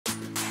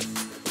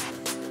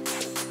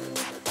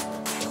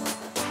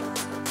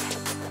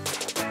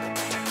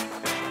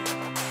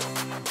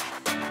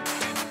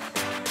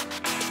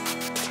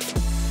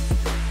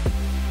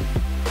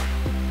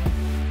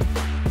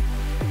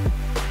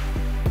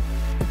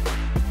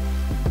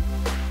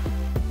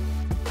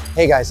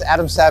Hey guys,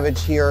 Adam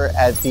Savage here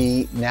at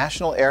the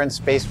National Air and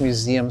Space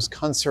Museum's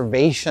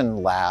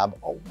Conservation Lab,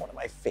 one of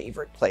my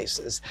favorite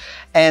places.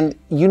 And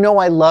you know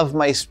I love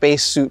my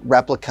spacesuit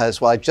replicas.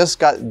 Well, I just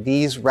got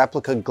these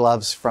replica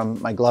gloves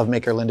from my glove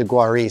maker, Linda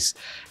Guaris,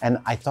 and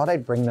I thought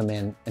I'd bring them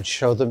in and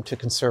show them to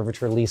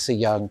conservator Lisa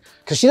Young,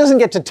 because she doesn't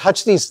get to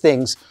touch these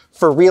things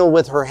for real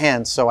with her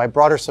hands, so I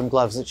brought her some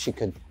gloves that she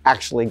could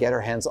actually get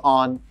her hands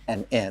on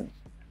and in.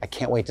 I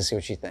can't wait to see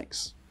what she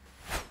thinks.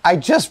 I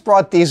just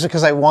brought these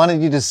because I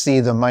wanted you to see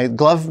them. My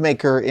glove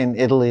maker in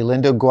Italy,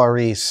 Linda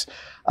Guaris,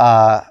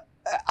 I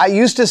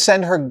used to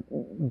send her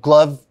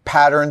glove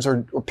patterns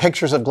or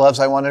pictures of gloves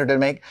I wanted her to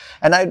make,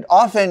 and I'd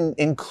often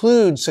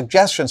include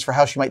suggestions for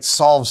how she might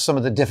solve some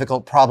of the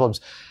difficult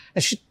problems.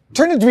 And she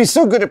turned out to be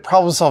so good at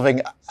problem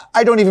solving,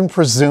 I don't even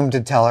presume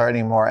to tell her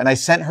anymore. And I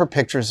sent her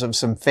pictures of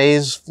some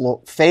Phase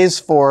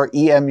 4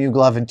 EMU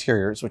glove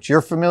interiors, which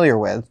you're familiar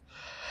with.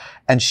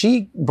 And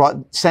she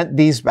sent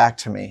these back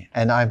to me,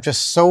 and I'm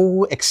just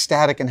so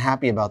ecstatic and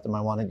happy about them. I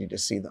wanted you to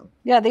see them.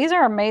 Yeah, these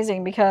are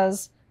amazing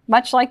because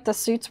much like the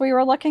suits we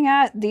were looking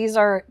at, these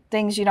are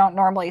things you don't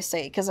normally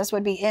see, because this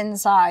would be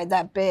inside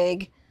that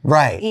big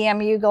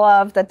EMU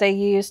glove that they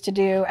use to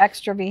do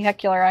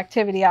extravehicular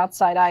activity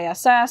outside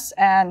ISS.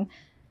 And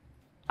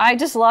I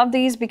just love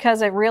these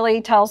because it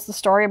really tells the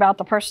story about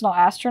the personal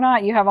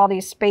astronaut. You have all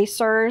these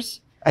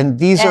spacers. And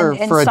these are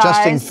for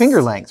adjusting finger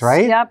length,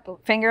 right? Yep,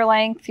 finger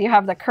length. You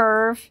have the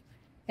curve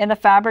in the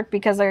fabric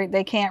because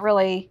they can't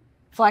really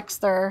flex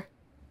their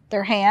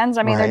hands.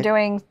 I mean, they're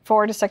doing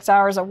 4 to 6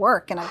 hours of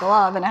work in a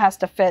glove, and it has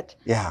to fit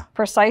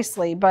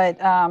precisely. But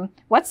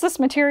what's this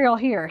material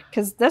here?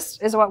 Because this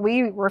is what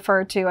we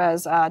refer to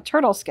as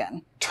turtle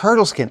skin.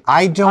 Turtle skin.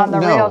 I don't know.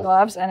 On the real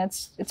gloves, and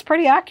it's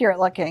pretty accurate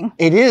looking.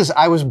 It is.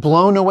 I was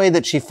blown away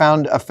that she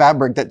found a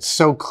fabric that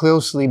so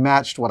closely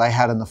matched what I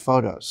had in the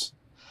photos.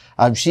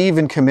 She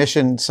even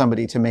commissioned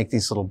somebody to make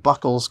these little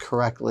buckles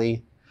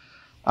correctly.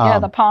 Yeah,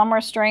 the palm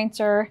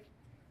restraints are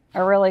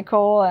really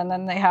cool. And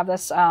then they have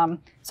this,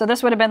 so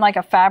this would have been like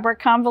a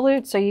fabric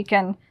convolute. So you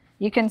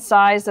can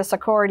size this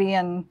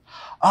accordion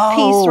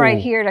piece right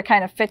here to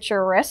kind of fit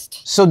your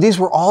wrist. So these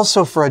were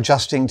also for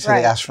adjusting to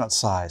the astronaut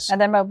size. And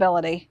then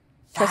mobility,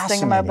 twisting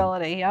and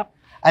mobility, yep.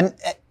 And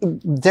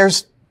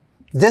there's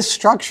this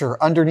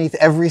structure underneath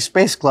every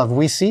space glove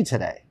we see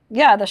today.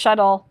 Yeah, the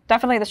shuttle,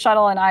 definitely the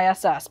shuttle and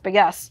ISS. But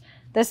yes,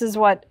 this is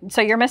what, so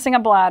you're missing a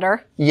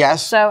bladder.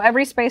 Yes. So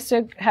every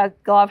spacesuit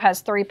glove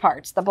has 3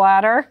 parts: the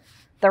bladder,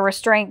 the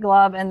restraint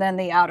glove, and then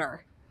the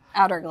outer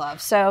glove.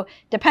 So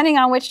depending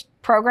on which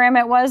program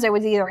it was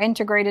either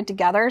integrated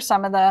together.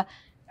 Some of the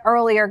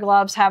earlier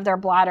gloves have their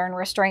bladder and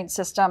restraint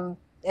system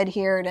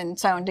adhered and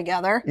sewn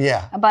together.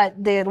 Yeah.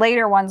 But the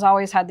later ones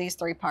always had these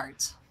 3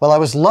 parts. Well, I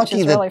was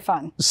lucky that really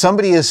fun.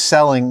 Somebody is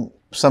selling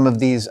some of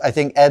these, I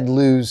think Ed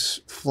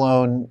Liu's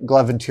flown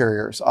glove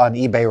interiors on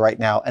eBay right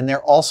now, and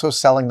they're also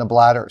selling the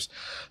bladders.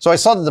 So I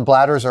saw that the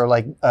bladders are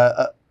like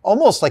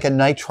almost like a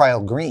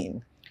nitrile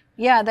green.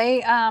 Yeah,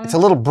 they... it's a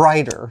little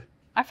brighter.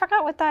 I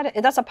forgot what that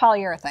is. That's a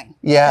polyurethane.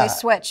 Yeah. They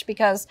switched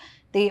because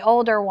the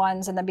older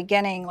ones in the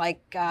beginning,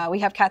 like we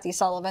have Kathy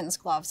Sullivan's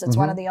gloves. It's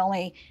one of the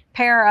only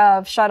pair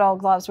of shuttle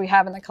gloves we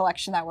have in the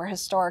collection that were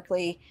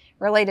historically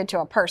related to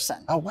a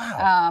person. Oh,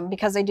 wow.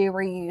 Because they do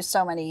reuse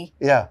so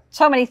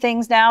many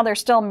things now. They're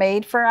still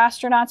made for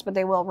astronauts, but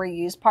they will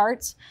reuse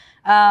parts.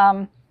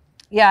 Yeah,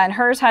 and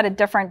hers had a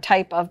different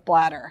type of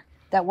bladder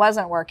that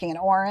wasn't working in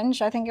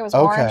orange. I think it was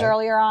orange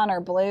earlier on, or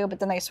blue, but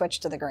then they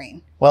switched to the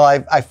green. Well,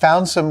 I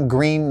found some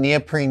green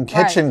neoprene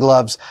kitchen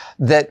gloves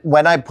that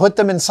when I put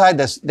them inside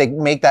this, they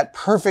make that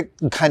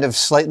perfect kind of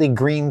slightly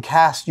green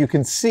cast you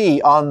can see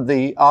on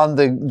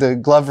the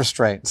glove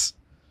restraints.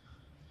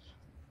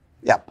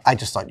 Yeah, I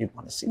just thought you'd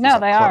want to see these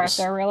up close.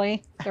 They're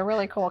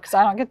really cool because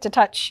I don't get to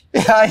touch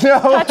touch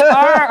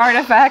our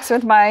artifacts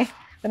with my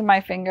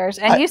fingers.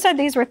 And you said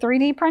these were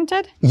 3D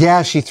printed?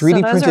 Yeah, she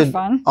 3D printed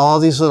fun.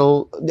 all these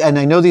little, and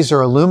I know these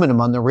are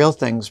aluminum on the real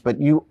things, but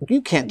you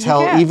can't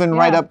tell even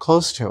right up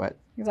close to it.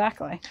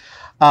 Exactly.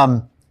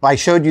 I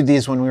showed you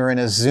these when we were in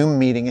a Zoom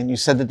meeting, and you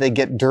said that they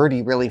get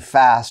dirty really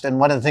fast. And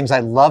one of the things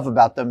I love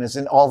about them is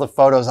in all the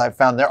photos I've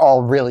found, they're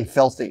all really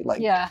filthy.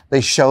 Like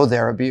they show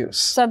their abuse.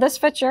 So this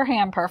fits your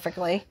hand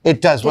perfectly. It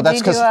does. Well, that's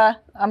because you do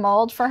a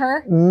mold for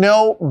her?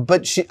 No,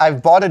 but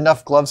I've bought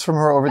enough gloves from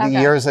her over the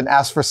years and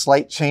asked for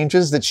slight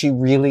changes that she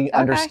really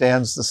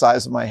understands the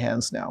size of my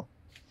hands now.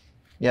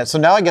 Yeah, so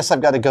now I guess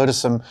I've got to go to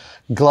some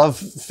glove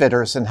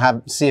fitters and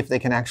see if they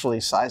can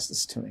actually size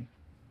this to me.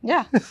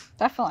 Yeah,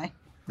 definitely.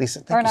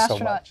 Lisa, thank you so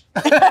much.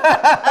 I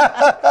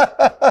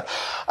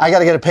got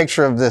to get a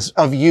picture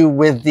of you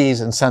with these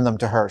and send them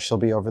to her. She'll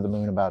be over the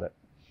moon about it.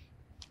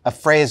 A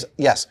phrase,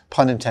 yes,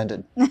 pun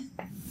intended.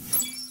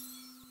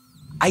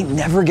 I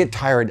never get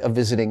tired of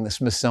visiting the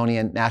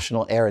Smithsonian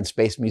National Air and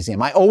Space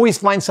Museum. I always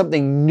find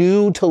something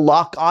new to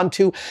lock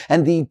onto,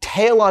 and the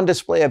tale on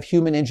display of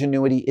human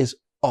ingenuity is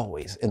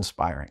always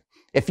inspiring.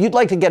 If you'd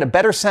like to get a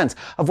better sense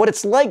of what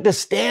it's like to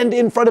stand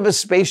in front of a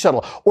space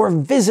shuttle or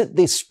visit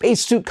the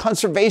Spacesuit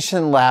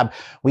Conservation Lab,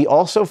 we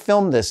also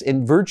filmed this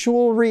in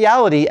virtual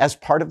reality as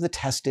part of the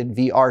Tested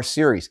VR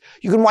series.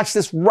 You can watch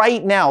this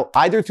right now,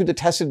 either through the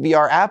Tested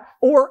VR app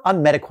or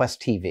on MetaQuest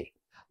TV.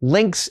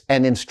 Links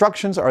and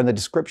instructions are in the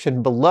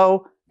description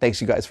below.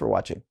 Thanks you guys for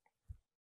watching.